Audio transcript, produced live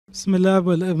بسم الله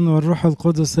والابن والروح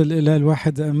القدس الإله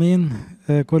الواحد أمين.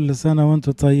 كل سنة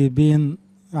وانتم طيبين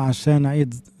عشان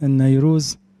عيد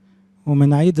النيروز،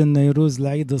 ومن عيد النيروز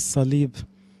لعيد الصليب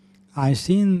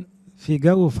عايشين في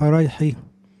جو فرايحي،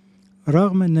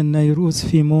 رغم ان النيروز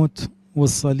فيه موت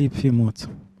والصليب فيه موت.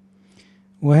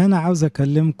 وهنا عاوز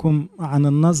أكلمكم عن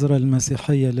النظرة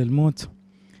المسيحية للموت،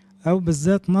 أو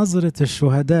بالذات نظرة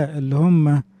الشهداء اللي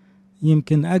هم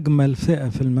يمكن أجمل فئة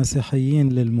في المسيحيين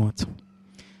للموت.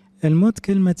 الموت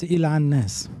كلمة تقيلة على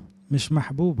الناس، مش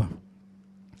محبوبة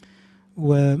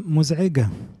ومزعجة،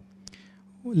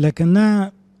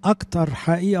 لكنها أكتر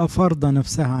حقيقة فرضة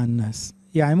نفسها على الناس.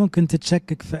 يعني ممكن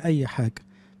تتشكك في أي حاجة،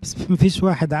 بس مفيش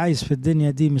واحد عايش في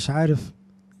الدنيا دي مش عارف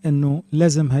إنه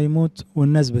لازم هيموت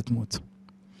والناس بتموت.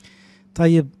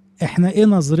 طيب إحنا إيه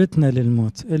نظرتنا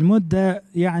للموت؟ الموت ده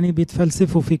يعني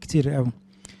بيتفلسفوا فيه كتير قوي.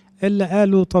 اللي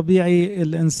قالوا طبيعي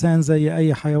الإنسان زي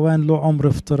أي حيوان له عمر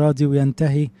افتراضي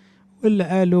وينتهي، واللي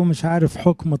قالوا مش عارف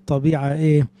حكم الطبيعة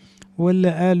ايه، واللي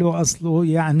قالوا اصله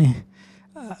يعني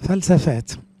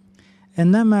فلسفات.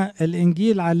 انما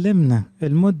الانجيل علمنا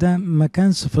الموت ده ما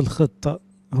كانش في الخطة،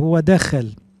 هو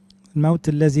دخل. الموت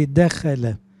الذي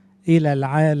دخل الى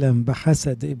العالم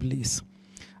بحسد ابليس.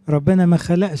 ربنا ما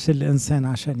خلقش الانسان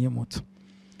عشان يموت،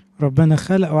 ربنا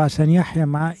خلقه عشان يحيا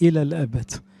معاه الى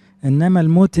الابد. انما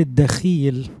الموت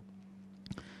الدخيل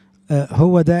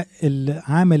هو ده اللي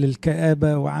عامل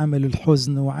الكآبة وعامل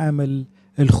الحزن وعامل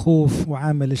الخوف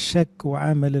وعامل الشك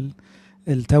وعامل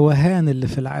التوهان اللي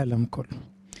في العالم كله.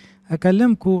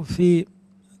 هكلمكم في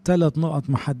 3 نقط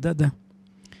محددة: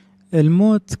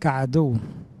 الموت كعدو،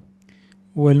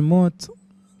 والموت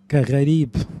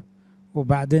كغريب،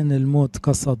 وبعدين الموت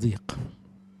كصديق.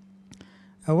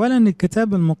 أولا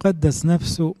الكتاب المقدس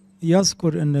نفسه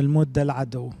يذكر أن الموت ده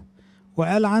العدو،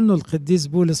 وقال عنه القديس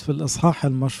بولس في الإصحاح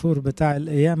المشهور بتاع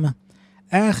القيامة: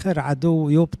 آخر عدو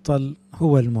يبطل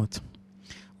هو الموت.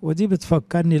 ودي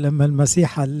بتفكرني لما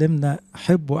المسيح علمنا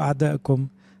حبوا أعدائكم.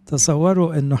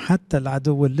 تصوروا أنه حتى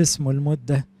العدو اللي اسمه الموت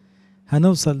ده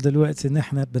هنوصل دلوقتي أن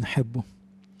احنا بنحبه،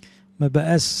 ما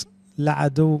بقاش لا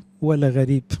عدو ولا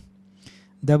غريب،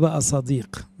 ده بقى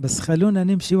صديق. بس خلونا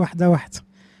نمشي واحدة واحدة.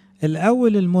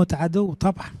 الأول الموت عدو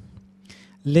طبعا.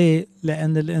 ليه؟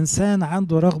 لأن الإنسان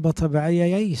عنده رغبة طبيعية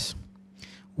يعيش،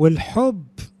 والحب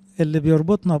اللي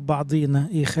بيربطنا ببعضينا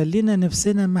يخلينا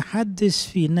نفسنا محدش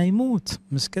فينا يموت،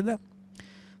 مش كده؟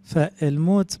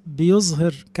 فالموت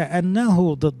بيظهر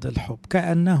كأنه ضد الحب،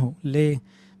 كأنه. ليه؟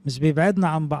 مش بيبعدنا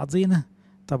عن بعضينا.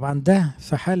 طبعا ده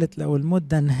في حالة لو الموت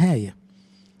ده نهاية.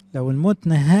 لو الموت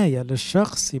نهاية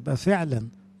للشخص يبقى فعلا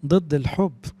ضد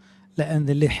الحب، لأن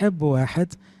اللي يحب واحد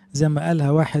زي ما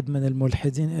قالها واحد من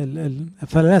الملحدين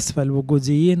الفلاسفة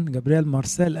الوجوديين جابرييل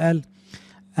مارسيل، قال: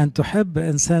 أن تحب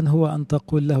إنسان هو أن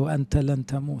تقول له أنت لن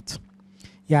تموت.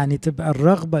 يعني تبقى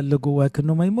الرغبة اللي جواك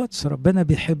إنه ما يموتش. ربنا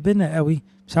بيحبنا قوي،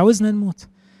 مش عاوزنا نموت،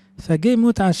 فجي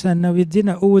يموت عشان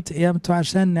ويدينا قوة قيامته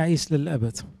عشان نعيش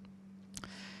للأبد.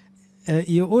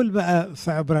 يقول بقى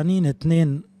في عبرانيين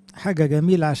 2 حاجة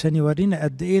جميلة عشان يورينا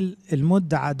قد إيه الموت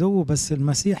ده عدو، بس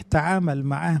المسيح تعامل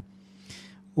معاه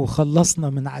وخلصنا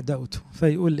من عداوته.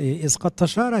 فيقول إيه: إذ قد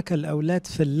تشارك الأولاد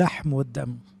في اللحم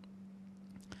والدم،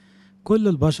 كل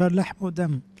البشر لحم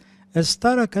ودم،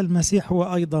 اشترك المسيح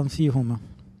هو أيضا فيهما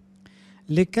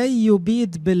لكي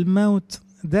يبيد بالموت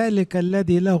ذلك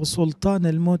الذي له سلطان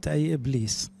الموت، أي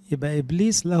إبليس. يبقى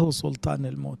إبليس له سلطان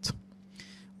الموت،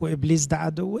 وإبليس ده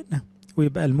عدونا،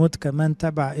 ويبقى الموت كمان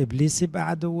تبع إبليس يبقى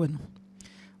عدونا.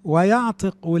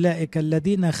 ويعتق أولئك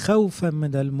الذين خوفا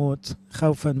من الموت.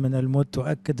 خوفا من الموت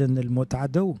تؤكد أن الموت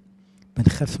عدو،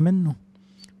 بنخاف منه،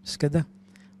 مش كده؟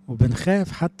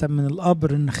 وبنخاف حتى من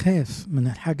القبر، نخاف من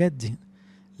الحاجات دي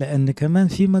لأن كمان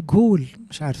في مجهول،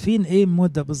 مش عارفين إيه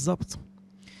الموت ده بالظبط.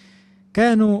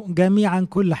 كانوا جميعا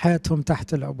كل حياتهم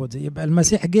تحت العبودية. يبقى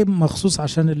المسيح جه مخصوص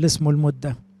عشان اللي اسمه الموت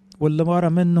ده، واللي ورا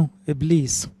منه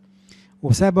إبليس،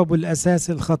 وسببه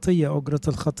الأساسي الخطية، أجرة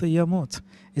الخطية موت.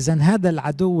 إذن هذا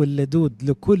العدو اللدود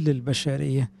لكل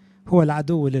البشرية هو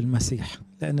العدو للمسيح،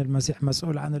 لأن المسيح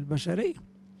مسؤول عن البشرية.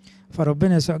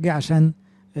 فربنا يسوع جه عشان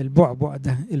البعبع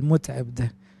ده، المتعب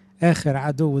ده، آخر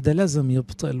عدو ده لازم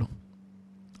يبطله،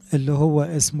 اللي هو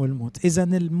اسمه الموت.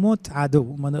 إذن الموت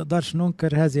عدو، ما نقدرش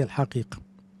ننكر هذه الحقيقة.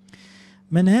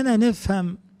 من هنا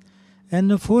نفهم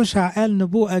أن في هوشع قال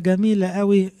نبوءة جميلة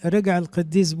قوي، رجع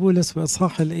القديس بولس في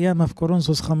إصحاح القيامة في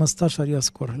كورنثوس 15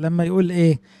 يذكر لما يقول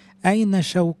إيه: أين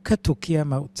شوكتك يا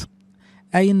موت؟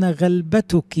 أين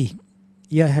غلبتك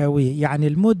يا هاوي؟ يعني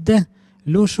الموت ده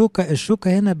له شوكة.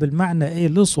 الشوكة هنا بالمعنى إيه؟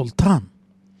 له سلطان.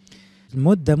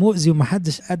 الموت ده مؤذي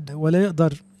ومحدش قد ولا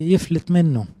يقدر يفلت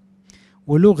منه،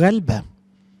 وله غلبة.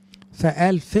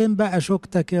 فقال فين بقى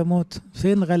شوكتك يا موت؟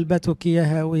 فين غلبتك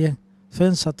يا هاوية؟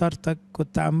 فين شطارتك؟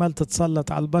 كنت عمال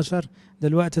تتسلط على البشر،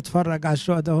 دلوقتي اتفرج على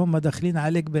الشهداء هم داخلين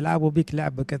عليك بيلعبوا بيك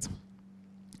لعب كده.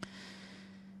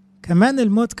 كمان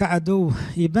الموت كعدو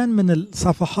يبان من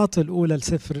الصفحات الأولى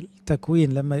لسفر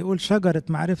التكوين لما يقول شجرة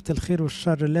معرفة الخير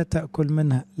والشر لا تأكل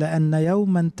منها لأن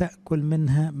يوما تأكل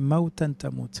منها موتا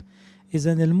تموت.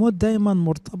 إذن الموت دايما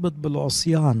مرتبط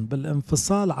بالعصيان،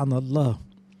 بالانفصال عن الله.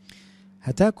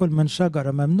 هتاكل من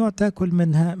شجرة ممنوع تاكل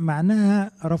منها،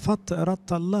 معناها رفضت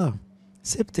إرادة الله،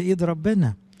 سبت إيد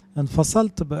ربنا،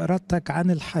 انفصلت بإرادتك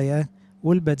عن الحياة،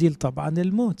 والبديل طبعا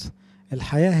الموت.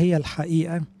 الحياة هي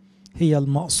الحقيقة، هي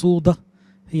المقصودة،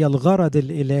 هي الغرض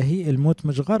الإلهي. الموت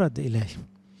مش غرض إلهي.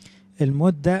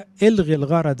 الموت ده الغي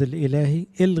الغرض الإلهي،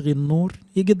 الغي النور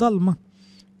يجي ضلمة،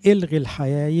 الغي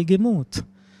الحياة يجي موت،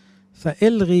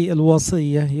 فالغي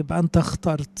الوصية يبقى أنت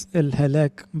اخترت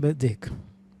الهلاك بإيديك.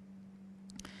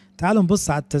 تعالوا نبص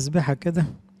على التسبيحة كده.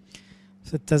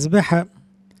 في التسبيحة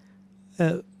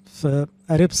في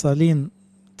قريب صالين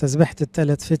تسبيحة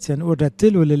الثلاث فتية نقول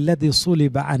رتلوا للذي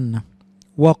صلب عنا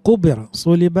وقبر،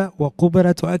 صلب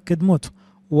وقبر تؤكد موته،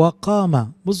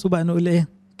 وقام. بصوا بقى نقول ايه،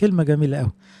 كلمة جميلة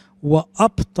قوي،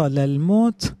 وأبطل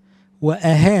الموت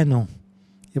وأهانه.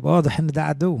 يبقى واضح ان ده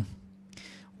عدو،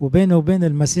 وبينه وبين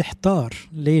المسيح طار.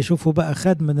 ليه؟ شوفوا بقى،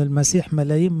 خد من المسيح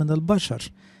ملايين من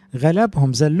البشر،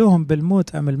 غلبهم ذلهم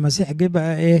بالموت، أم المسيح جه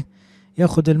بقى ايه،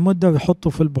 ياخد الموت ده ويحطه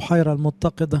في البحيرة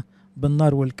المتقدة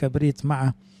بالنار والكبريت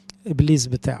مع إبليس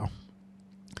بتاعه.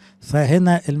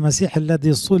 فهنا المسيح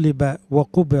الذي صلب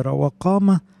وقبر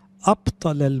وقام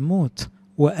أبطل الموت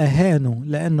وأهانه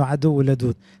لأنه عدو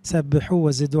لدود. سبحوه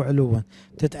وزدوا علوا.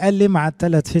 تتقال مع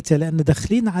الثلاث فتية لأن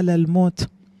داخلين على الموت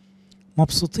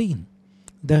مبسوطين،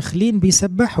 داخلين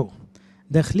بيسبحوا،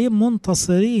 داخلين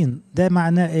منتصرين. ده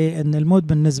معناه ايه؟ ان الموت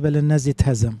بالنسبة للناس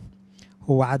يتهزم،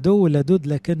 هو عدو لدود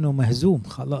لكنه مهزوم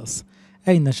خلاص.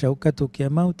 أين شوكتك يا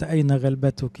موت؟ أين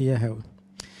غلبتك يا هوى؟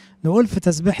 نقول في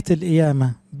تسبيحة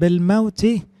القيامة بالموت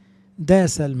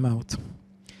داس الموت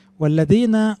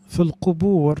والذين في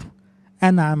القبور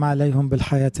أنعم عليهم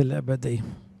بالحياة الأبدية.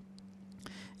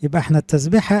 يبقى احنا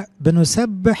التسبيحة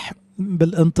بنسبح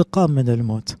بالانتقام من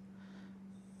الموت،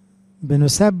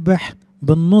 بنسبح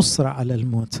بالنصر على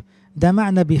الموت. ده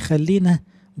معنى بيخلينا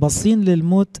باصين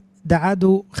للموت، ده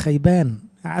عدو خيبان،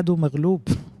 عدو مغلوب.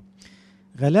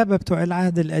 غلابة بتوع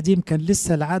العهد القديم كان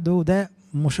لسه العدو ده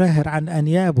مشاهر عن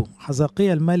أنيابه.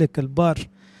 حزقيا الملك البار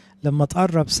لما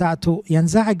تقرب ساعته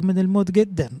ينزعج من الموت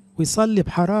جدا ويصلي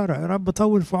بحرارة، يا رب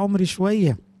طول في عمري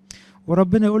شوية،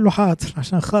 وربنا يقول له حاضر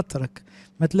عشان خاطرك.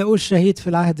 ما تلاقوش شهيد في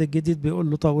العهد الجديد بيقول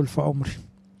له طول في عمري،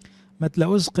 ما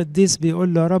تلاقوش قديس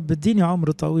بيقول له يا رب اديني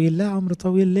عمر طويل. لا، عمر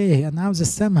طويل ليه؟ أنا عاوز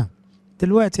السماء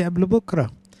دلوقتي قبل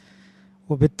بكرة.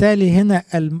 وبالتالي هنا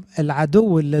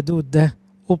العدو اللدود ده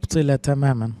أبطل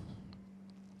تماما.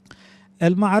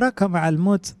 المعركة مع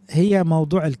الموت هي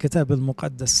موضوع الكتاب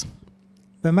المقدس.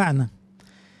 بمعنى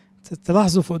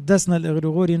تلاحظوا في قداسنا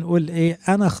الإغريغوري نقول ايه،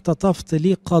 أنا اختطفت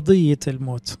لي قضية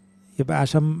الموت. يبقى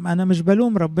عشان أنا مش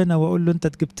بلوم ربنا وأقول له أنت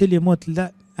جبت لي موت،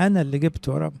 لا، أنا اللي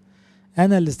جبته يا رب،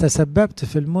 أنا اللي تسببت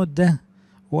في الموت ده،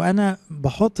 وأنا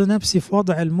بحط نفسي في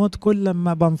وضع الموت كل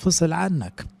ما بنفصل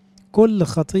عنك. كل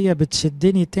خطية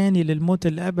بتشدني تاني للموت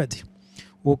الأبدي،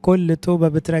 وكل توبة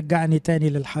بترجعني تاني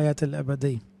للحياة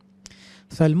الأبدية.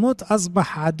 فالموت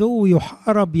أصبح عدو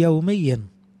يحارب يوميا.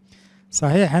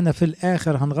 صحيح أنا في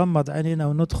الآخر هنغمض عينينا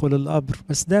وندخل القبر،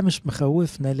 بس ده مش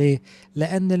مخوفنا. ليه؟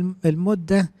 لأن الموت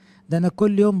ده أنا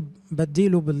كل يوم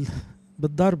بديله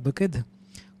بالضرب كده،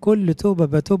 كل توبة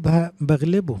بتوبها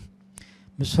بغلبه.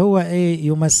 مش هو ايه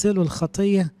يمثله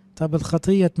الخطية؟ طب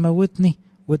الخطية تموتني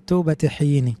والتوبة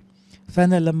تحييني،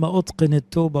 فأنا لما أتقن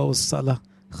التوبة والصلاة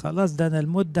خلاص، ده أنا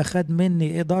الموت ده خد مني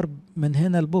ايه ضرب من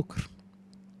هنا لبكر.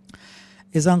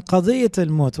 إذا قضية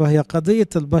الموت وهي قضية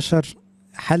البشر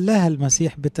حلها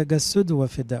المسيح بتجسده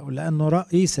وفدائه، لأنه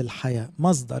رئيس الحياة،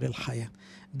 مصدر الحياة،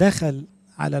 دخل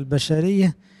على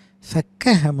البشرية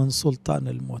فكها من سلطان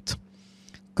الموت،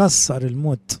 كسر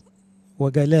الموت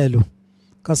وجلاله،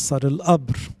 كسر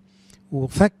القبر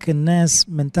وفك الناس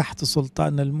من تحت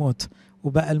سلطان الموت.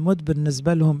 وبقى الموت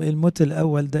بالنسبة لهم الموت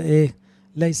الأول ده ايه؟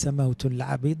 ليس موت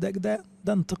لعبيدك،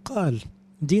 ده انتقال،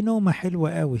 دي نومة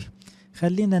حلوة قوي،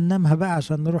 خلينا ننامها بقى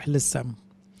عشان نروح للسماء.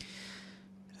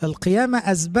 القيامة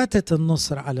أثبتت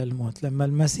النصر على الموت. لما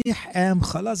المسيح قام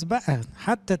خلاص بقى،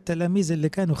 حتى التلاميذ اللي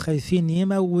كانوا خايفين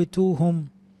يموتوهم،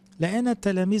 لقينا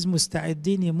التلاميذ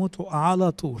مستعدين يموتوا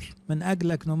على طول من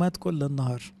أجلك، نمات كل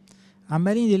النهار،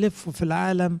 عمالين يلفوا في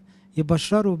العالم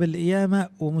يبشروا بالقيامة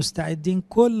ومستعدين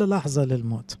كل لحظة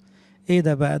للموت. ايه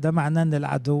ده بقى؟ ده معناه ان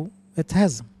العدو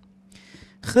اتهزم.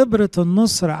 خبرة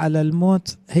النصر على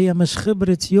الموت هي مش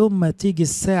خبرة يوم ما تيجي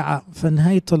الساعة في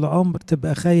نهاية العمر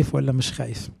تبقى خايف ولا مش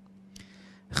خايف.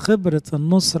 خبرة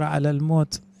النصر على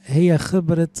الموت هي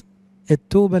خبرة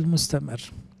التوبة المستمر،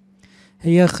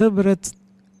 هي خبرة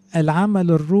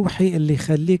العمل الروحي اللي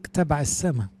يخليك تبع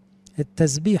السماء،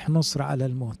 التسبيح نصر على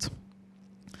الموت،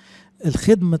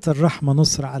 الخدمة الرحمة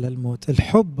نصر على الموت،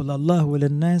 الحب لله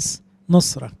وللناس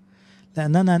نصرة،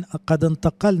 لأننا قد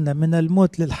انتقلنا من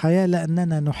الموت للحياة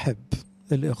لأننا نحب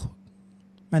الإخوة.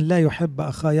 من لا يحب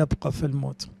أخاه يبقى في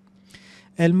الموت.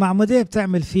 المعمودية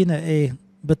بتعمل فينا إيه؟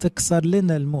 بتكسر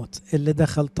لنا الموت اللي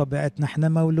دخل طبيعتنا. احنا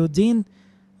مولودين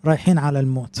رايحين على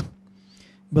الموت،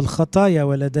 بالخطايا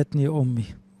ولدتني أمي،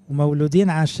 ومولودين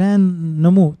عشان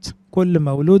نموت. كل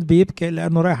مولود بيبكي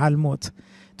لأنه رايح على الموت.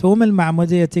 تقوم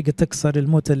المعمودية تيجي تكسر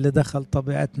الموت اللي دخل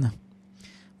طبيعتنا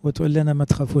وتقول لنا ما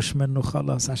تخافوش منه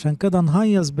خلاص. عشان كده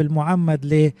نهيص بالمعمد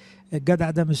ليه؟ الجدع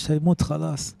ده مش هيموت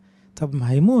خلاص. طب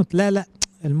ما هيموت، لا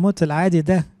الموت العادي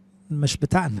ده مش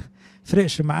بتاعنا،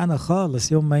 فرقش معانا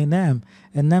خالص يوم ما ينام،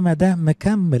 انما ده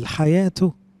مكمل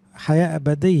حياته حياة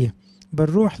أبدية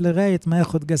بالروح لغاية ما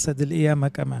ياخد جسد القيامة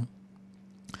كمان.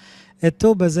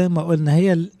 التوبة زي ما قلنا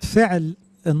هي الفعل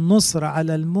النصر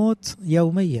على الموت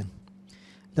يوميا.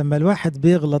 لما الواحد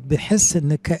بيغلط بيحس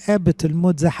ان كآبة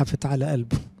الموت زحفت على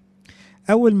قلبه،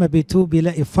 اول ما بيتوب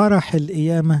يلاقي فرح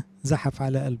القيامة زحف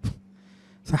على قلبه.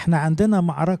 فاحنا عندنا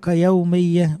معركة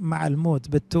يومية مع الموت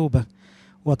بالتوبة،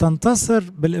 وتنتصر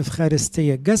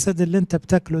بالإفخارستية. الجسد اللي انت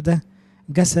بتاكله ده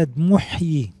جسد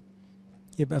محيي،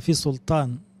 يبقى فيه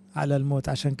سلطان على الموت.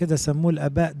 عشان كده سموه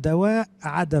الآباء دواء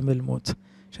عدم الموت.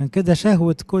 عشان كده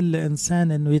شهوة كل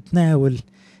إنسان انه يتناول.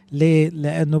 ليه؟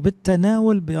 لأنه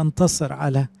بالتناول بينتصر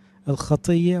على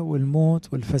الخطية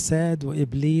والموت والفساد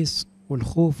وإبليس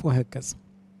والخوف وهكذا.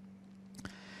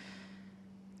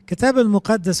 الكتاب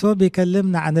المقدس هو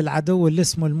بيكلمنا عن العدو اللي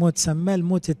اسمه الموت، سماه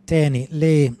الموت الثاني.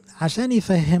 ليه؟ عشان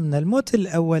يفهمنا الموت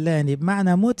الأولاني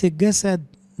بمعنى موت الجسد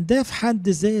ده في حد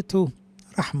ذاته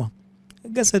رحمة.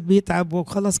 الجسد بيتعب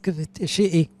وخلاص كفت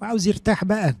شيء وعاوز يرتاح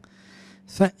بقى.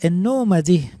 فالنومة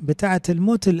دي بتاعة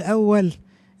الموت الأول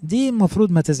دي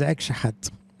مفروض ما تزعجش حد.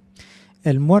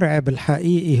 المرعب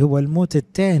الحقيقي هو الموت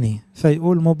الثاني.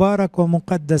 فيقول مبارك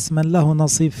ومقدس من له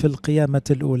نصيب في القيامة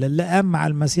الأولى، اللي قام مع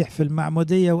المسيح في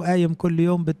المعمودية وقايم كل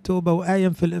يوم بالتوبة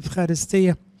وقايم في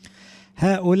الإفخارستية.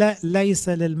 هؤلاء ليس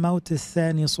للموت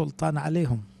الثاني سلطان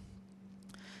عليهم.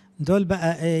 دول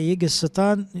بقى يجي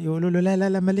الشيطان يقولوا له لا لا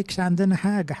لا مالكش عندنا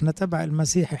حاجة، احنا تبع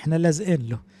المسيح، احنا لازقين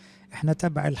له، احنا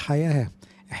تبع الحياة،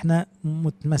 احنا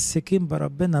متمسكين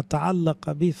بربنا،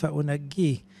 تعلق بي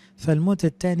فأنجيه. فالموت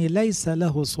الثاني ليس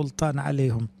له سلطان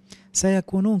عليهم،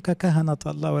 سيكونون ككهنة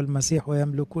الله والمسيح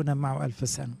ويملكون معه 1000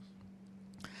 سنة.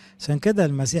 عشان كده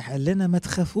المسيح قال لنا ما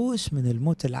تخافوش من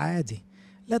الموت العادي،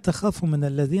 لا تخافوا من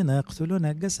الذين يقتلون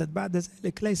الجسد بعد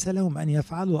ذلك ليس لهم أن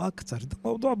يفعلوا أكثر. ده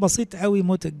موضوع بسيط قوي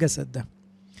موت الجسد ده.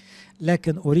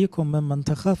 لكن أريكم ممن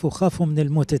تخافوا، خافوا من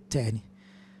الموت الثاني،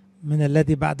 من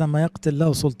الذي بعدما يقتل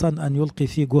له سلطان أن يلقي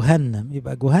في جهنم.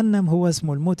 يبقى جهنم هو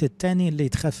اسمه الموت الثاني اللي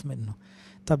يتخاف منه.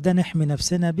 طب ده نحمي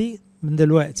نفسنا بيه من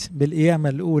دلوقتي بالقيامة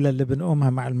الأولى اللي بنقومها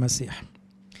مع المسيح.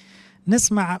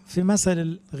 نسمع في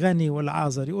مثل الغني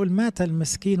والعازر يقول مات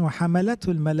المسكين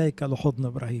وحملته الملائكة لحضن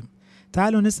إبراهيم.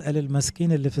 تعالوا نسأل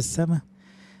المسكين اللي في السماء،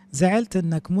 زعلت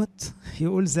انك مت؟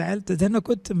 يقول زعلت، ده انا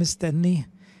كنت مستنيه،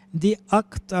 دي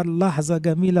اكتر لحظة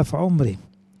جميلة في عمري،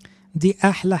 دي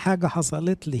احلى حاجة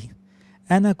حصلت لي.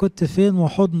 انا كنت فين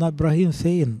وحضن ابراهيم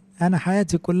فين؟ انا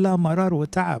حياتي كلها مرار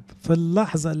وتعب، في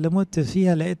اللحظة اللي مت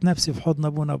فيها لقيت نفسي في حضن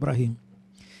ابونا ابراهيم.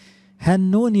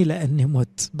 هنوني لاني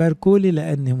مت، باركولي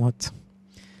لاني مت.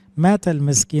 مات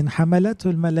المسكين حملته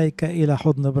الملائكة الى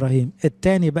حضن ابراهيم.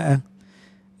 التاني بقى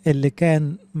اللي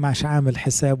كان مش عامل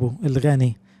حسابه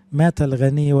الغني، مات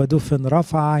الغني ودفن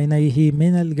رفع عينيه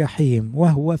من الجحيم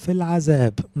وهو في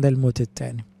العذاب. ده الموت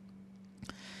الثاني.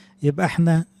 يبقى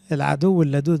احنا العدو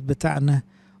اللدود بتاعنا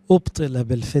أبطل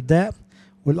بالفداء،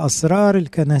 والأسرار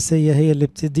الكنسية هي اللي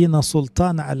بتدينا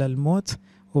سلطان على الموت،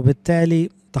 وبالتالي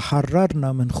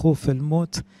تحررنا من خوف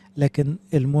الموت. لكن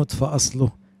الموت في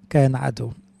أصله كان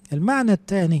عدو. المعنى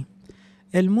الثاني،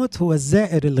 الموت هو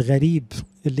الزائر الغريب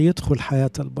اللي يدخل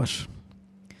حياة البشر.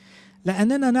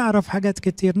 لأننا نعرف حاجات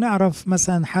كتير، نعرف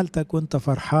مثلا حالتك وانت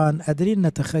فرحان، قادرين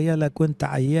نتخيلك وانت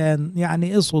عيان،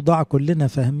 يعني ايه صداع كلنا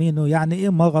فاهمينه، يعني ايه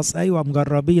مغص ايوه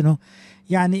مجربينه،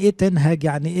 يعني ايه تنهج،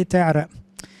 يعني ايه تعرق.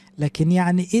 لكن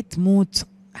يعني ايه تموت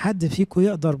حد فيكم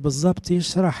يقدر بالظبط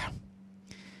يشرح؟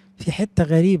 في حتة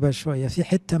غريبة شوية، في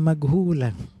حتة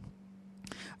مجهولة،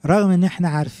 رغم ان احنا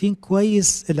عارفين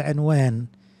كويس العنوان.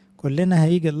 كلنا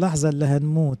هيجي اللحظة اللي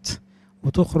هنموت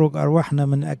وتخرج أرواحنا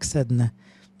من أجسادنا،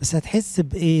 بس هتحس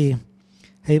بإيه؟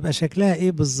 هيبقى شكلها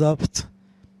إيه بالظبط؟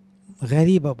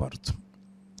 غريبة برضه،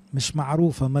 مش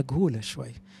معروفة، مجهولة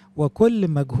شوية، وكل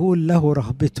مجهول له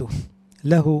رهبته،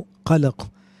 له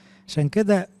قلق. عشان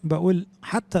كده بقول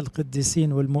حتى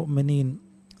القديسين والمؤمنين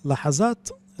لحظات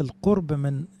القرب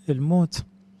من الموت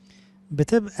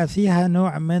بتبقى فيها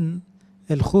نوع من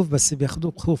الخوف، بس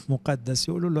بياخدوه خوف مقدس،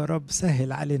 يقولوا له يا رب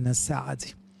سهل علينا الساعة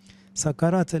دي،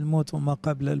 سكرات الموت وما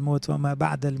قبل الموت وما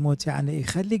بعد الموت، يعني ايه،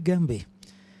 خليك جنبي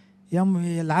يوم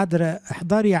العذراء،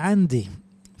 احضري عندي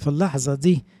في اللحظة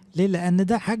دي. ليه؟ لأن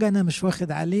ده حاجة أنا مش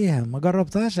واخد عليها، ما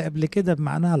جربتهاش قبل كده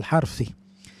بمعناها الحرفي.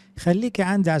 خليكي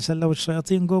عندي عشان لو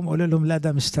الشياطين جم قولوا لهم لا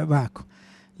ده مش تبعكم،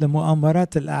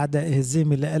 لمؤامرات الأعداء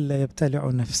هزيمي لئلا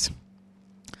يبتلعوا نفسي.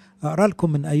 أقرأ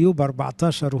لكم من أيوب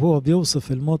 14 وهو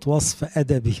بيوصف الموت وصف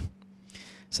أدبي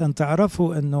عشان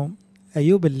تعرفوا أنه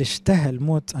أيوب اللي اشتهى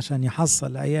الموت عشان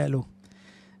يحصل عياله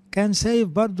كان شايف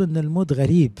برضو أن الموت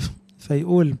غريب،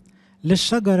 فيقول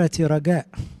للشجرة رجاء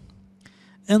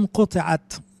إن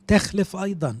قطعت تخلف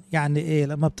أيضا. يعني إيه؟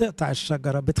 لما بتقطع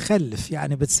الشجرة بتخلف،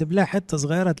 يعني بتسيب لها حتة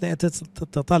صغيرة تلاقيها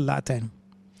تطلع تاني.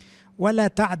 ولا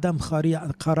تعدم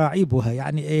قراعيبها،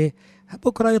 يعني إيه؟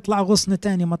 بكرة يطلع غصن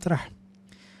تاني مطرح.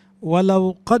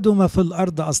 ولو قدم في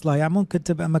الأرض أصلها، يعني ممكن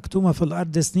تبقى مكتومة في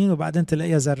الأرض سنين وبعدين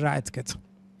تلاقيها زرعت كده.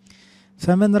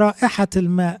 فمن رائحة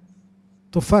الماء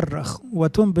تفرخ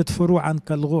وتنبت فروعا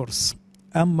كالغرس،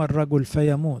 أما الرجل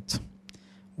فيموت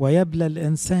ويبلى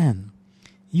الإنسان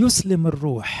يسلم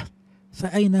الروح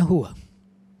فأين هو؟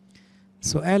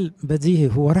 سؤال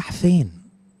بديهي، هو راح فين؟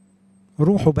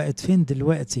 روحه بقت فين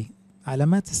دلوقتي؟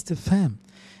 علامات استفهام.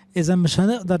 إذا مش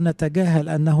هنقدر نتجاهل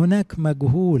أن هناك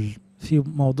مجهول في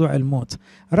موضوع الموت،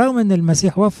 رغم أن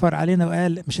المسيح وفر علينا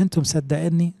وقال مش أنتم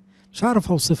مصدقيني، مش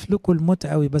عارف أوصف لكم الموت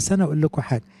قوي، بس أنا أقول لكم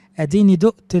حاجة، أديني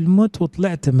دقت الموت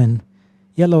وطلعت منه،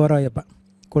 يلا ورايا بقى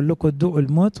كلكم تدوقوا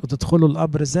الموت وتدخلوا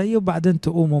القبر زيه وبعدين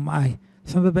تقوموا معايا.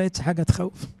 فما بقتش حاجة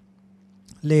تخوف.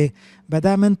 ليه؟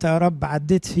 بدام انت يا رب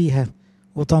عديت فيها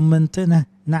وطمنتنا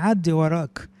نعدي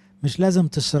وراك، مش لازم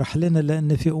تشرح لنا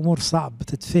لأن في أمور صعب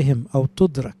تتفهم أو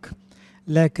تدرك،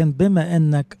 لكن بما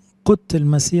أنك قدت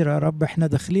المسيرة يا رب احنا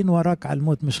داخلين وراك على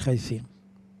الموت مش خايفين.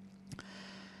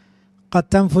 قد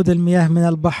تنفذ المياه من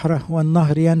البحر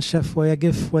والنهر ينشف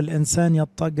ويجف والإنسان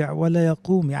يضطجع ولا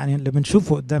يقوم. يعني اللي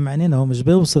بنشوفه قدام عينينا هو مش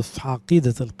بيوصف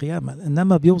عقيدة القيامة،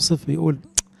 إنما بيوصف، بيقول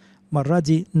مرة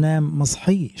دي نام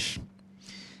مصحيش.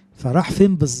 فراح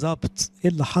فين بالظبط؟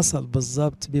 ايه اللي حصل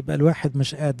بالظبط؟ بيبقى الواحد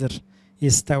مش قادر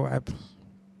يستوعب.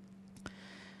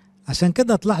 عشان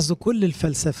كده تلاحظوا كل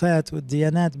الفلسفات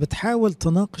والديانات بتحاول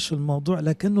تناقش الموضوع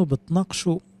لكنه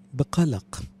بتناقشه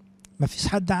بقلق، مفيش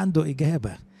حد عنده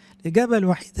إجابة. الإجابة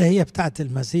الوحيدة هي بتاعت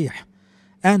المسيح،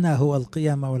 أنا هو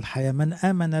القيامة والحياة، من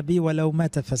آمن بي ولو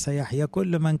مات فسيحيا،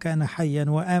 كل من كان حيا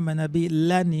وآمن بي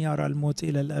لن يرى الموت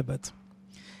إلى الأبد.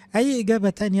 أي إجابة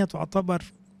تانية تعتبر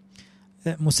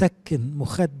مسكن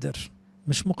مخدر،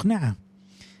 مش مقنعة.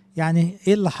 يعني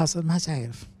إيه اللي حصل؟ ما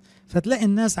عارف. فتلاقي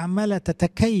الناس عمالة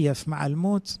تتكيف مع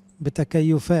الموت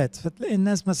بتكيفات، فتلاقي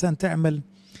الناس مثلا تعمل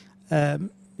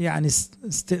يعني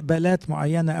استقبالات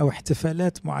معينة أو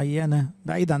احتفالات معينة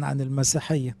بعيدا عن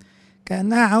المسيحية،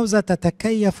 كأنها عاوزة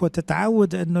تتكيف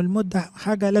وتتعود أنه الموت ده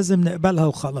حاجة لازم نقبلها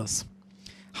وخلاص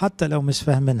حتى لو مش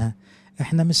فاهمينها.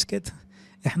 احنا مش كده،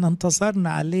 احنا انتصرنا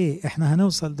عليه، احنا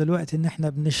هنوصل دلوقتي ان احنا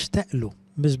بنشتاق له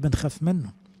مش بنخاف منه،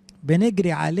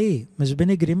 بنجري عليه مش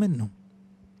بنجري منه.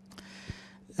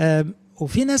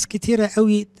 وفي ناس كتيرة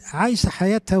قوي عايشة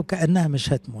حياتها وكأنها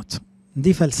مش هتموت.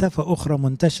 دي فلسفة أخرى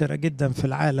منتشرة جدا في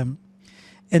العالم،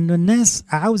 إنه الناس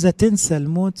عاوزة تنسى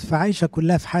الموت فعايشة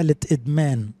كلها في حالة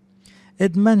إدمان،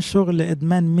 إدمان شغل،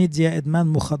 إدمان ميديا، إدمان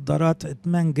مخدرات،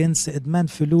 إدمان جنس، إدمان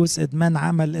فلوس، إدمان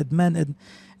عمل،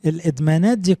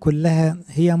 الإدمانات دي كلها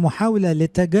هي محاولة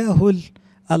لتجاهل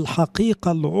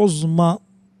الحقيقة العظمى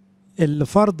اللي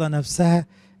فرض نفسها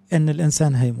إن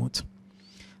الإنسان هيموت.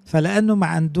 فلأنه ما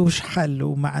عندوش حل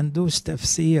وما عندوش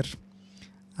تفسير،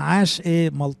 عاش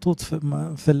ملطوط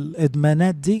في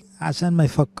الإدمانات دي عشان ما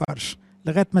يفكرش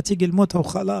لغاية ما تيجي الموت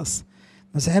وخلاص.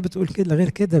 المسيحية بتقول كده، غير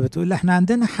كده بتقول احنا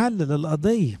عندنا حل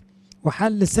للقضية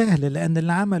وحل سهل لأن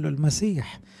اللي عمله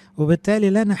المسيح، وبالتالي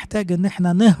لا نحتاج ان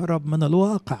احنا نهرب من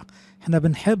الواقع، احنا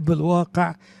بنحب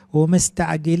الواقع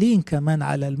ومستعجلين كمان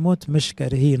على الموت مش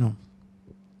كارهينه.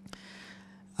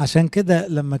 عشان كده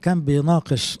لما كان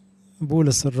بيناقش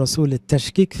بولس الرسول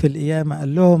التشكيك في القيامة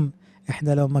قال لهم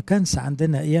احنا لو ما كانش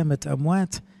عندنا قيامة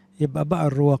أموات يبقى بقى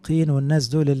الرواقين والناس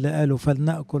دول اللي قالوا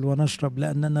فلنأكل ونشرب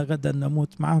لأننا غدا نموت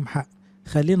معهم حق،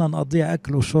 خلينا نقضيها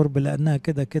أكل وشرب لأنها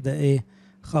كده كده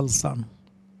خلصان.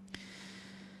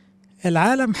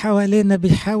 العالم حوالينا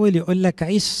بيحاول يقول لك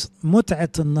عيش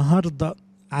متعة النهاردة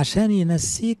عشان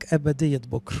ينسيك أبدية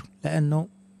بكرة، لأنه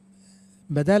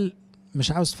بدل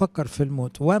مش عاوز تفكر في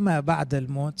الموت وما بعد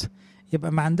الموت،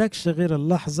 يبقى ما عندكش غير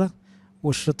اللحظة.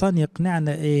 والشيطان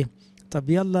يقنعنا ايه؟ طب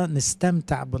يلا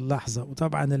نستمتع باللحظة.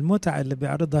 وطبعا المتعة اللي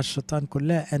بيعرضها الشيطان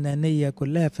كلها أنانية،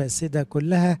 كلها فاسدة،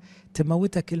 كلها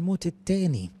تموتك الموت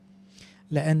التاني.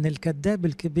 لأن الكذاب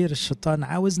الكبير الشيطان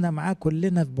عاوزنا معاه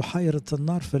كلنا في بحيرة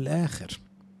النار في الآخر.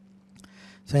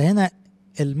 فهنا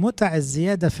المتع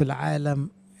الزيادة في العالم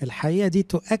الحقيقة دي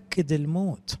تؤكد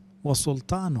الموت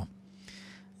وسلطانه.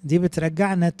 دي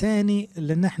بترجعنا تاني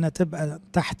لأن احنا تبقى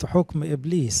تحت حكم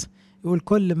إبليس. يقول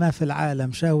كل ما في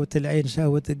العالم، شهوة العين،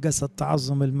 شهوة الجسد،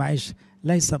 تعظم المعيش،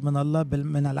 ليس من الله بل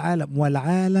من العالم،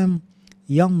 والعالم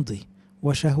يمضي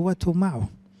وشهوته معه.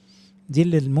 دي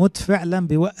اللي الموت فعلا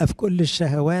بيوقف كل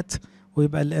الشهوات،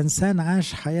 ويبقى الإنسان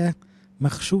عاش حياة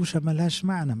مخشوشة ملهاش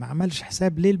معنى. ما عملش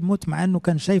حساب ليه الموت مع أنه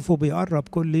كان شايفه بيقرب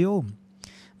كل يوم.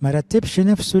 ما رتبش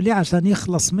نفسه ليه عشان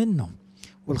يخلص منه،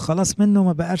 والخلاص منه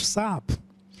ما بقاش صعب.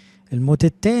 الموت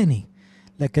التاني.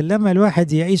 لكن لما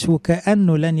الواحد يعيش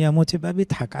وكأنه لن يموت يبقى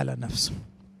بيضحك على نفسه.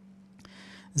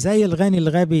 زي الغني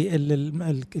الغبي اللي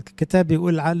الكتاب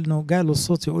يقول عنه جاله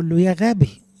الصوت يقول له يا غبي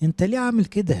انت ليه عامل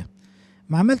كده؟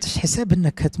 ما عملتش حساب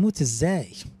انك هتموت ازاي؟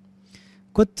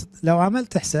 كنت لو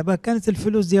عملت حسابها كانت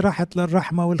الفلوس دي راحت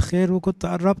للرحمة والخير، وكنت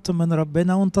قربت من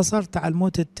ربنا وانتصرت على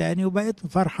الموت التاني وبقيت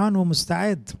فرحان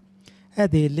ومستعد.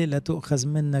 هذه الليلة تؤخذ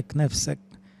منك نفسك،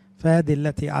 فهذه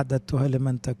التي أعددتها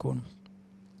لمن تكون.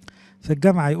 في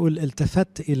الجامعة يقول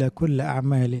التفت إلى كل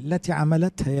أعمالي التي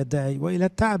عملتها يداي وإلى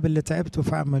التعب اللي تعبته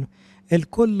فعمله،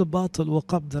 الكل باطل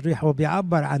وقبض الريح.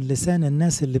 وبيعبر عن لسان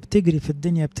الناس اللي بتجري في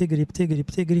الدنيا، بتجري بتجري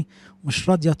بتجري ومش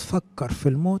راضية تفكر في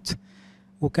الموت،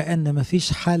 وكأن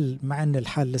مفيش حل مع أن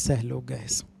الحل سهل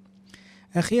وجاهز.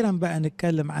 أخيرا بقى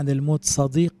نتكلم عن الموت،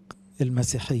 صديق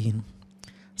المسيحيين،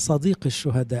 صديق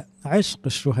الشهداء، عشق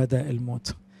الشهداء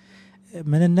الموت.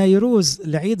 من النيروز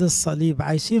لعيد الصليب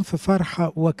عايشين في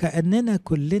فرحة، وكأننا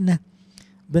كلنا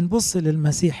بنبص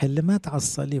للمسيح اللي مات على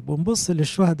الصليب ونبص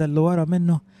للشهداء اللي ورا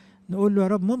منه، نقول له يا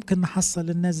رب ممكن نحصل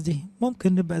الناس دي،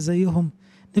 ممكن نبقى زيهم،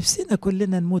 نفسنا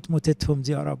كلنا نموت موتتهم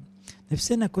دي يا رب،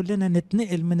 نفسنا كلنا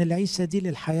نتنقل من العيشة دي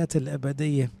للحياة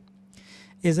الأبدية.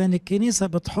 إذا الكنيسة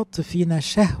بتحط فينا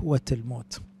شهوة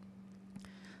الموت.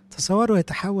 تصوروا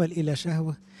يتحول إلى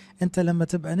شهوة. أنت لما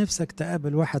تبقى نفسك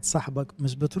تقابل واحد صاحبك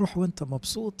مش بتروح وأنت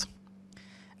مبسوط.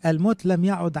 الموت لم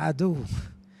يعد عدو،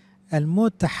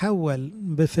 الموت تحول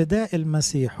بفداء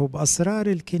المسيح وبأسرار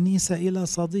الكنيسة إلى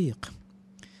صديق.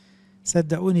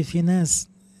 صدقوني في ناس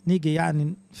نيجي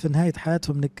يعني في نهاية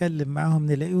حياتهم نتكلم معهم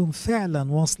نلاقيهم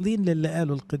فعلا واصلين للي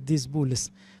قاله القديس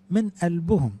بولس من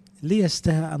قلبهم،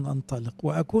 ليشتهى أن أنطلق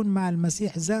وأكون مع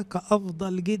المسيح، ذاك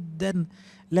أفضل جدا.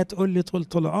 لا تقول لي طول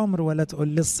العمر، ولا تقول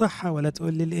لي الصحة، ولا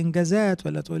تقول لي الإنجازات،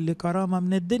 ولا تقول لي كرامة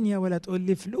من الدنيا، ولا تقول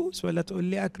لي فلوس، ولا تقول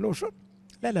لي أكل وشرب.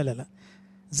 لا لا لا لا،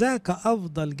 ذاك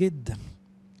أفضل جدا.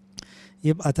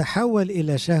 يبقى تحول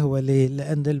إلى شهوة. ليه؟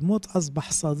 لأن الموت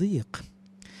أصبح صديق.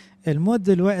 الموت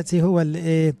دلوقتي هو اللي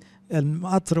إيه؟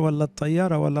 القطر ولا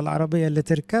الطيارة ولا العربية اللي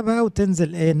تركبها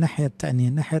وتنزل إيه الناحية التانية.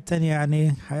 الناحية التانية يعني إيه؟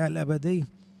 الحياة الأبدية،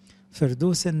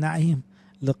 فردوس النعيم،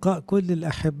 لقاء كل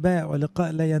الأحباء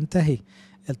ولقاء لا ينتهي،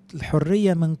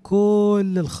 الحرية من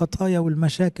كل الخطايا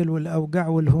والمشاكل والأوجاع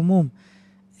والهموم.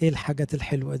 إيه الحاجات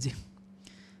الحلوة دي؟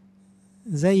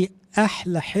 زي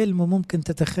أحلى حلم ممكن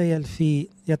تتخيل فيه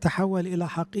يتحول إلى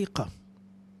حقيقة.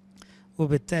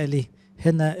 وبالتالي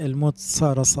هنا الموت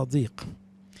صار صديق.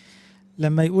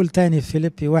 لما يقول تاني في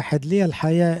فيليبي 1 لي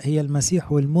الحياة هي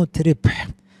المسيح والموت ربح.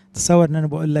 تصور ان انا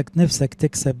بقول لك نفسك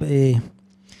تكسب ايه؟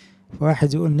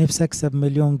 واحد يقول نفسي اكسب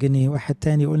 1,000,000 جنيه، واحد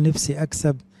تاني يقول نفسي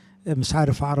اكسب مش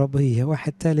عارف عربية،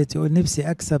 واحد تالت يقول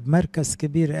نفسي اكسب مركز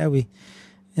كبير قوي.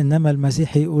 انما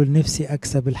المسيح يقول نفسي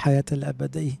اكسب الحياة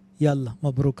الابدية. يلا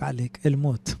مبروك عليك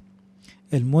الموت.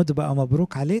 الموت بقى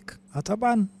مبروك عليك.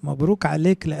 طبعا مبروك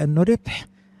عليك لانه ربح،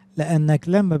 لانك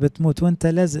لما بتموت وانت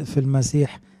لازق في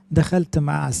المسيح دخلت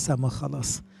معه السما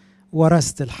خلاص،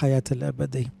 ورثت الحياة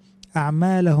الابدية.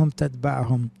 اعمالهم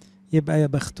تتبعهم. يبقى يا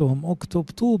بختهم. اكتب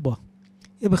طوبى،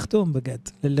 يا بختهم بجد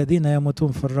للذين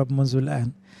يموتون في الرب منذ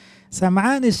الآن.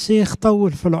 سمعان الشيخ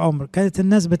طول في العمر، كانت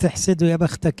الناس بتحسده يا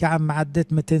بختك يا عم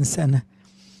عديت 200 سنة،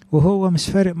 وهو مش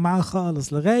فارق معاه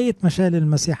خالص لغاية ما شال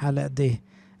المسيح على ايديه.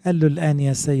 قال له الآن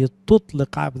يا سيد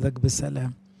تطلق عبدك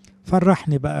بسلام.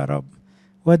 فرحني بقى يا رب،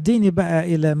 وديني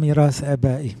بقى إلى ميراث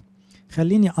آبائي،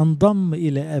 خليني أنضم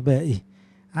إلى آبائي.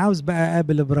 عاوز بقى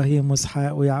أقابل إبراهيم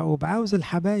وإسحاق ويعقوب، عاوز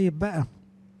الحبايب بقى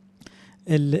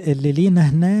اللي لينا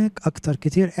هناك أكتر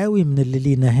كتير قوي من اللي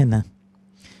لينا هنا،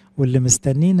 واللي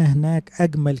مستنينا هناك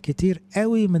أجمل كتير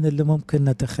قوي من اللي ممكن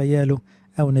نتخيله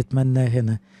أو نتمناه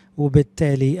هنا،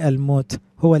 وبالتالي الموت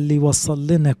هو اللي يوصل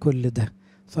لنا كل ده،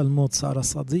 فالموت صار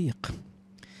صديق.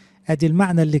 ادي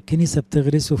المعنى اللي الكنيسة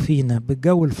بتغرسه فينا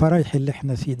بالجو الفريح اللي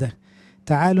احنا فيه ده.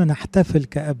 تعالوا نحتفل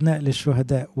كأبناء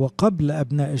للشهداء، وقبل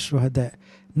أبناء الشهداء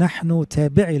نحن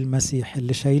تابعي المسيح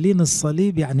اللي شايلين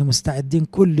الصليب، يعني مستعدين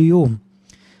كل يوم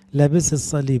لابس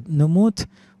الصليب نموت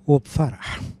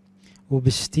وبفرح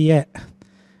وباشتياق،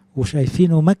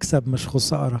 وشايفينه مكسب مش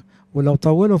خسارة. ولو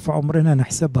طولوا في عمرنا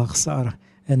نحسبها خسارة،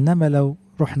 إنما لو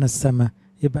رحنا السماء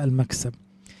يبقى المكسب.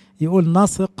 يقول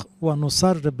نثق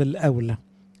ونصر بالأولى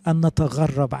أن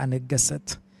نتغرب عن الجسد،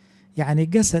 يعني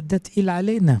الجسد ده تقيل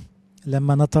علينا،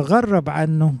 لما نتغرب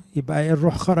عنه يبقى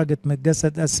الروح خرجت من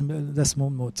الجسد، ده اسمه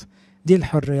الموت. دي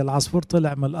الحرية، العصفور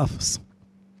طلع من القفص.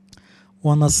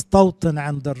 ونستوطن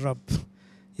عند الرب،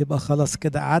 يبقى خلاص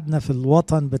كده قعدنا في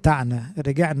الوطن بتاعنا،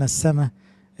 رجعنا السماء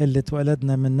اللي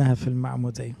اتولدنا منها في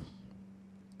المعمودية.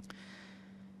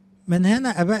 من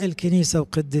هنا أباء الكنيسة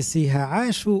وقدسيها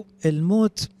عاشوا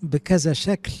الموت بكذا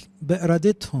شكل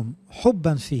بإرادتهم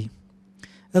حبا فيه.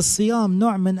 الصيام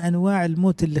نوع من أنواع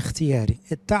الموت الاختياري،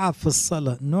 التعب في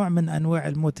الصلاة نوع من أنواع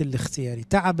الموت الاختياري،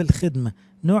 تعب الخدمة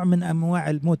نوع من أنواع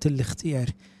الموت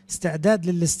الاختياري، استعداد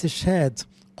للاستشهاد،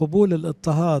 قبول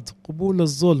الاضطهاد، قبول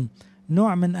الظلم،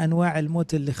 نوع من أنواع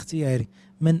الموت الاختياري.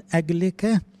 من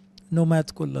أجلك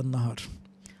نمات كل النهار،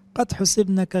 قد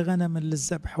حسبنا كغنم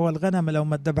للذبح، والغنم لو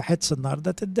ما اتذبحتش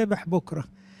النهارده تتذبح بكره.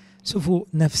 شوفوا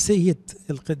نفسية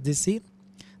القديسين.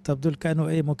 طب دول كانوا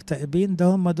ايه؟ مكتئبين؟ ده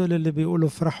هم دول اللي بيقولوا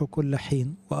افرحوا كل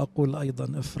حين واقول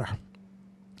ايضا افرحوا.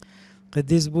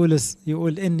 قديس بولس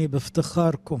يقول اني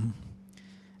بافتخاركم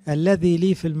الذي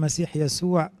لي في المسيح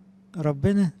يسوع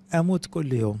ربنا اموت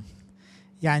كل يوم.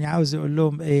 يعني عاوز يقول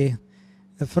لهم ايه؟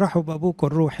 افرحوا بابوكم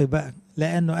الروحي بقى،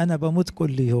 لانه انا بموت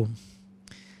كل يوم.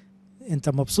 انت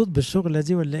مبسوط بالشغلة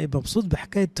دي ولا ايه؟ مبسوط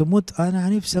بحكاية تموت؟ انا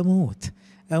نفسي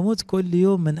اموت كل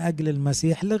يوم من اجل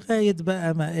المسيح، لغاية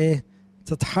بقى ما ايه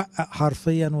تتحقق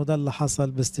حرفيا، وده اللي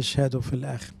حصل باستشهاده في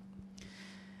الاخر.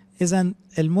 اذا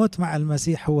الموت مع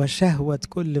المسيح هو شهوة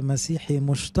كل مسيحي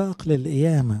مشتاق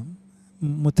للقيامة،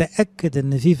 متأكد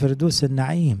ان في فردوس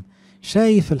النعيم،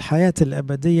 شايف الحياة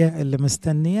الابدية اللي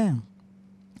مستنياه.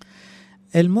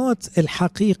 الموت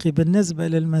الحقيقي بالنسبة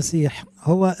للمسيح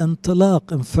هو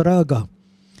انطلاق، انفراجة،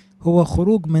 هو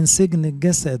خروج من سجن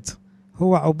الجسد،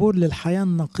 هو عبور للحياة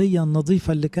النقية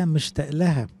النظيفة اللي كان مشتاق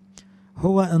لها،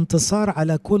 هو انتصار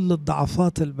على كل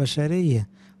الضعفات البشرية،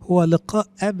 هو لقاء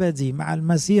أبدي مع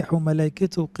المسيح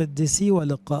وملائكته وقدسيه،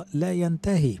 ولقاء لا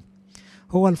ينتهي.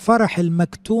 هو الفرح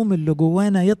المكتوم اللي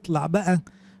جوانا يطلع بقى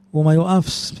وما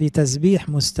يقفش، في تسبيح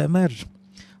مستمر.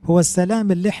 هو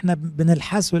السلام اللي احنا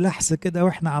بنلحسه لحس كده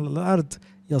واحنا على الأرض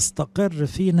يستقر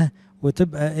فينا،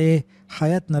 وتبقى ايه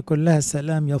حياتنا كلها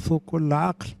سلام يفوق كل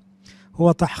عقل.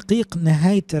 هو تحقيق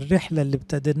نهاية الرحلة اللي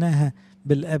ابتديناها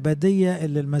بالأبدية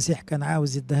اللي المسيح كان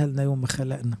عاوز يديها لنا يوم ما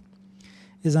خلقنا.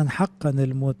 إذن حقا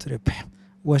الموت ربح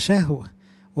وشهوة،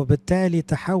 وبالتالي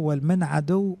تحول من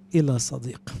عدو إلى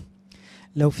صديق.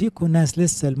 لو فيكم ناس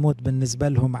لسه الموت بالنسبة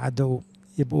لهم عدو،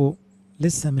 يبقوا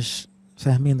لسه مش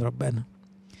فاهمين ربنا،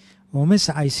 ومش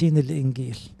عايشين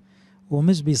الإنجيل،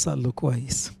 ومش بيصلوا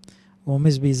كويس،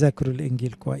 ومش بيذاكروا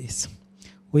الإنجيل كويس،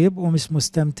 ويبقوا مش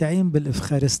مستمتعين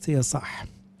بالإفخارستية صح.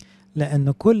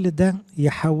 لأن كل ده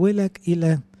يحولك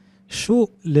إلى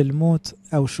شوق للموت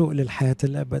أو شوق للحياة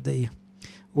الأبدية،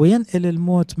 وينقل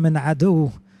الموت من عدو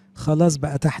خلاص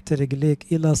بقى تحت رجليك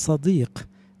إلى صديق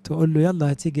تقول له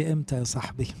يلا هتيجي إمتى يا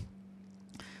صاحبي.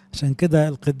 عشان كده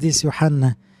القديس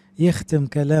يوحنا يختم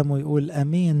كلامه يقول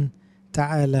أمين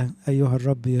تعالى أيها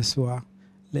الرب يسوع،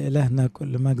 لإلهنا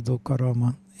كل مجد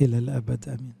وكرامة إلى الأبد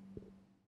آمين.